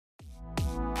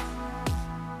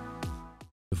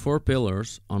four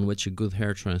pillars on which a good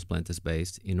hair transplant is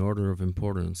based in order of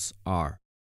importance are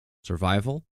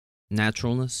survival,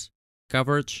 naturalness,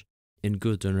 coverage, and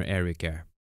good donor area care.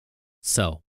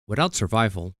 So, without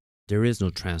survival, there is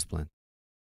no transplant.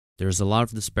 There is a lot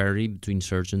of disparity between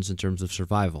surgeons in terms of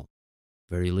survival.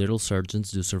 Very little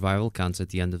surgeons do survival counts at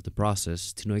the end of the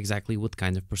process to know exactly what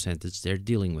kind of percentage they're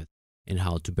dealing with and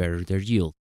how to better their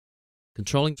yield.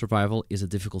 Controlling survival is a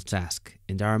difficult task,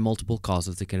 and there are multiple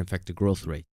causes that can affect the growth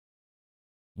rate.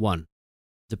 1.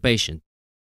 The patient.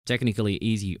 Technically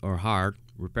easy or hard,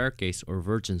 repair case or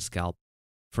virgin scalp,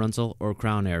 frontal or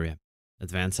crown area,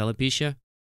 advanced alopecia,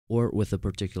 or with a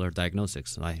particular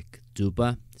diagnosis like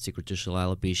DUPA, cicatricial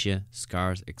alopecia,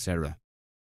 scars, etc.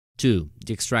 2.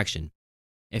 The extraction.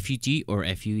 FUT or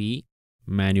FUE,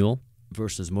 manual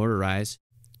versus motorized,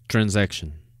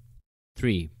 transaction.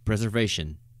 3.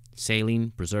 Preservation.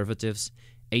 Saline, preservatives,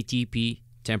 ATP,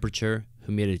 temperature,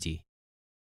 humidity.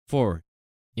 4.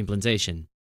 Implantation.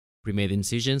 Pre-made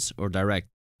incisions or direct,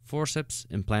 forceps,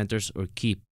 implanters, or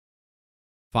keep.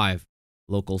 5.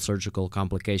 Local surgical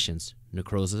complications,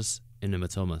 necrosis and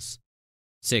hematomas.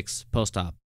 6.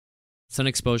 Post-op. Sun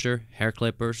exposure, hair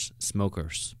clippers,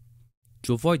 smokers.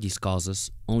 To avoid these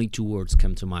causes, only two words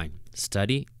come to mind: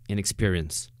 study and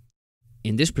experience.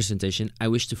 In this presentation, I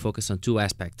wish to focus on two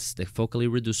aspects that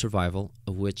focally reduce survival,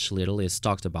 of which little is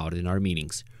talked about in our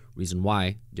meetings, reason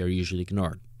why they are usually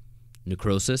ignored: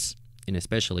 necrosis and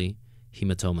especially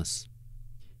hematomas.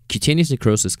 Cutaneous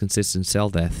necrosis consists in cell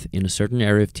death in a certain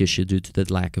area of tissue due to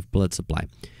the lack of blood supply.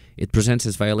 It presents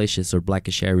as violaceous or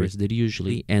blackish areas that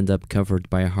usually end up covered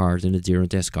by a hard and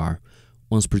adherent eschar.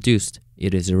 Once produced,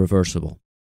 it is irreversible.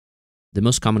 The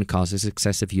most common cause is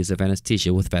excessive use of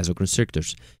anesthesia with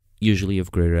vasoconstrictors, usually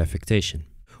of greater affectation,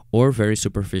 or very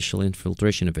superficial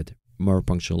infiltration of it, more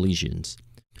punctual lesions.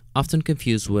 Often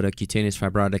confused with a cutaneous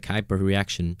fibrotic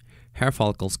hyperreaction, hair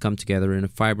follicles come together in a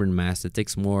fibrin mass that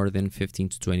takes more than 15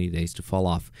 to 20 days to fall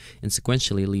off, and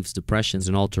sequentially leaves depressions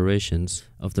and alterations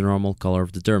of the normal color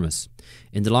of the dermis.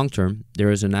 In the long term,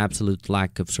 there is an absolute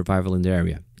lack of survival in the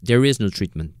area. There is no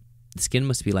treatment. The skin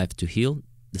must be left to heal,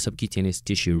 the subcutaneous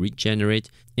tissue regenerate,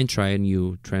 and try a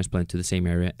new transplant to the same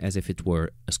area as if it were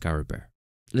a scar repair.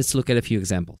 Let's look at a few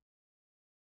examples.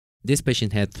 This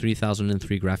patient had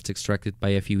 3003 grafts extracted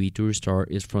by FUE to restore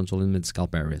his frontal and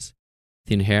mid-scalp areas.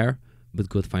 Thin hair, but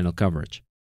good final coverage.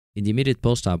 In the immediate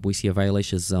post-op, we see a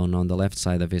violaceous zone on the left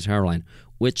side of his hairline,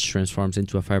 which transforms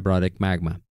into a fibrotic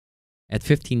magma. At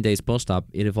 15 days post-op,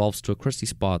 it evolves to a crusty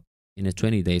spot, and at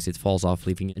 20 days it falls off,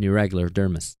 leaving an irregular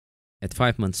dermis. At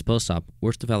 5 months post-op,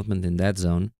 worse development in that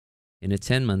zone, and at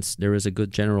 10 months there is a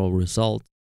good general result,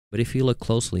 but if you look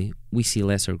closely, we see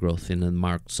lesser growth in the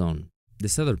marked zone.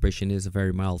 This other patient is a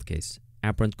very mild case.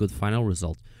 Apparent good final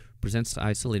result, presents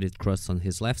isolated crusts on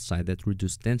his left side that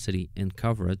reduce density and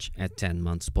coverage at 10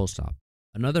 months post-op.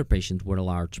 Another patient with a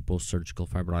large post-surgical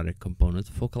fibrotic component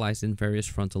focalized in various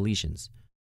frontal lesions.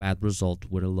 Bad result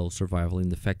with a low survival in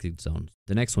the affected zones.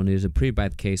 The next one is a pretty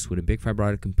bad case with a big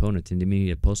fibrotic component in the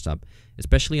immediate post-op,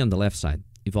 especially on the left side,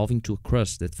 evolving to a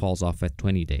crust that falls off at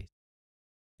 20 days.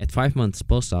 At 5 months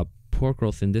post-op, poor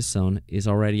growth in this zone is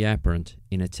already apparent,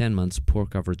 and at 10 months poor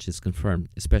coverage is confirmed,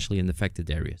 especially in the affected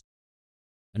areas.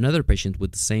 Another patient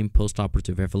with the same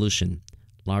post-operative evolution,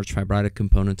 large fibrotic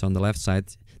component on the left side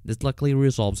that luckily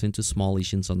resolves into small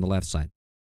lesions on the left side.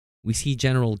 We see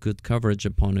general good coverage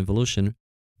upon evolution,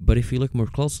 but if we look more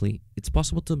closely, it's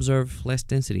possible to observe less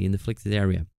density in the afflicted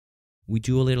area. We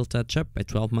do a little touch-up at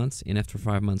 12 months, and after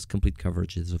 5 months complete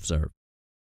coverage is observed.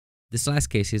 This last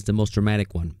case is the most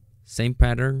dramatic one. Same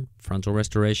pattern, frontal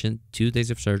restoration, 2 days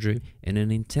of surgery, and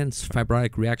an intense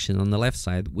fibrotic reaction on the left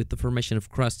side with the formation of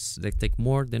crusts that take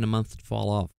more than a month to fall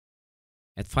off.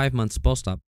 At 5 months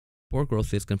post-op, poor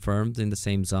growth is confirmed in the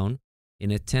same zone,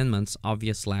 and at 10 months,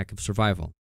 obvious lack of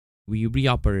survival. We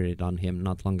reoperated on him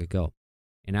not long ago,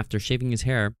 and after shaving his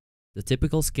hair, the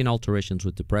typical skin alterations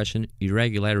with depression,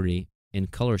 irregularity, and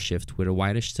color shift with a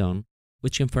whitish tone,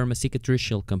 which confirm a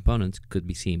cicatricial component, could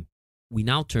be seen. We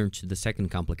now turn to the second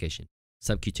complication,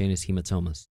 subcutaneous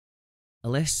hematomas. A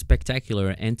less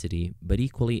spectacular entity, but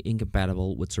equally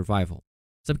incompatible with survival.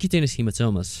 Subcutaneous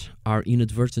hematomas are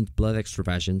inadvertent blood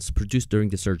extravasions produced during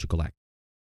the surgical act.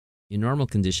 In normal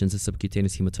conditions, a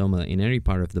subcutaneous hematoma in any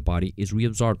part of the body is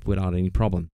reabsorbed without any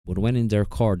problem, but when in their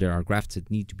core there are grafts that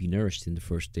need to be nourished in the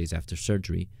first days after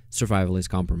surgery, survival is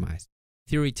compromised.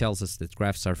 Theory tells us that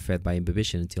grafts are fed by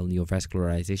imbibition until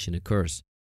neovascularization occurs.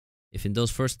 If in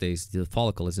those first days the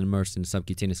follicle is immersed in a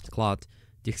subcutaneous clot,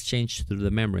 the exchange through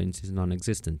the membranes is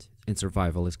non-existent, and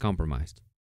survival is compromised.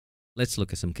 Let's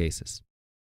look at some cases.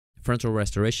 Frontal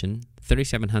restoration,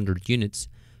 3,700 units,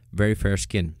 very fair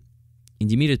skin. In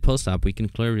the immediate post-op, we can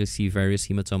clearly see various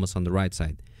hematomas on the right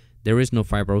side. There is no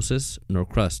fibrosis nor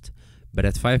crust, but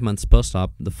at 5 months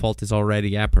post-op, the fault is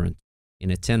already apparent.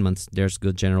 And at 10 months, there's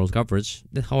good general coverage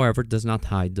that, however, does not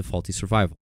hide the faulty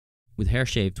survival. With hair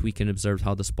shaved, we can observe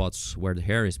how the spots where the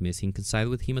hair is missing coincide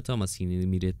with hematomas seen in the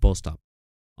immediate post-op.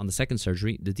 On the second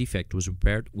surgery, the defect was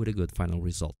repaired with a good final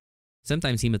result.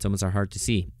 Sometimes hematomas are hard to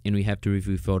see, and we have to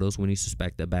review photos when we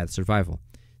suspect a bad survival.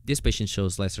 This patient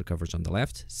shows lesser coverage on the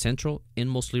left, central,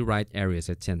 and mostly right areas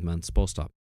at 10 months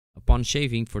post-op. Upon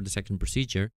shaving for the second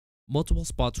procedure, multiple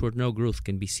spots where no growth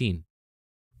can be seen.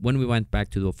 When we went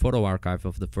back to the photo archive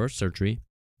of the first surgery,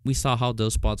 we saw how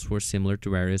those spots were similar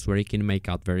to areas where you can make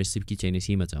out various subcutaneous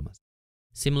hematomas.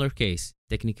 Similar case,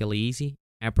 technically easy,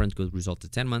 apparent good result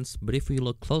at 10 months, but if we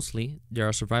look closely, there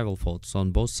are survival faults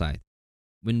on both sides.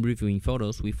 When reviewing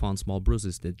photos, we found small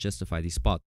bruises that justify these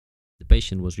spots. The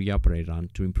patient was reoperated on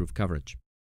to improve coverage.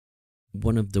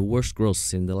 One of the worst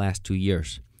growths in the last 2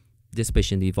 years. This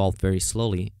patient evolved very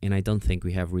slowly, and I don't think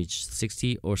we have reached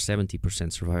 60 or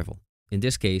 70% survival. In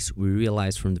this case, we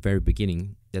realized from the very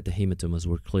beginning that the hematomas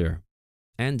were clear.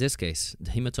 And in this case,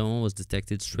 the hematoma was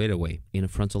detected straight away in a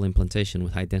frontal implantation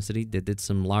with high density that did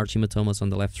some large hematomas on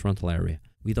the left frontal area.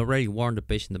 We'd already warned the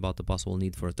patient about the possible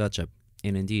need for a touch-up,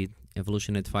 and indeed,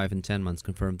 evolution at 5 and 10 months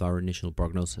confirmed our initial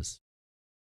prognosis.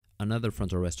 Another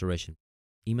frontal restoration.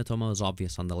 Hematoma was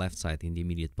obvious on the left side in the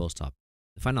immediate post-op.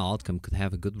 The final outcome could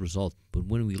have a good result, but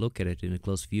when we look at it in a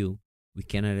close view, we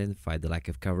can identify the lack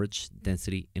of coverage,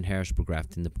 density, and hairs per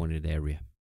graft in the pointed area.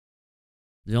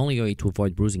 The only way to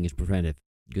avoid bruising is preventive.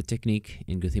 Good technique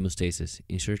and good hemostasis,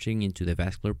 inserting into the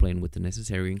vascular plane with the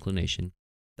necessary inclination,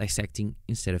 dissecting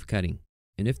instead of cutting,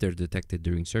 and if they're detected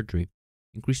during surgery,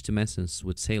 increase tumescence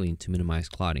with saline to minimize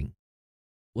clotting.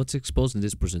 What's exposed in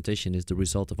this presentation is the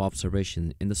result of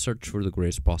observation and the search for the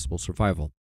greatest possible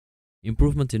survival.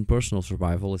 Improvement in personal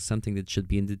survival is something that should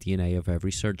be in the DNA of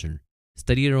every surgeon.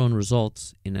 Study your own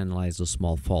results and analyze those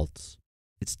small faults.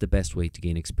 It's the best way to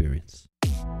gain experience.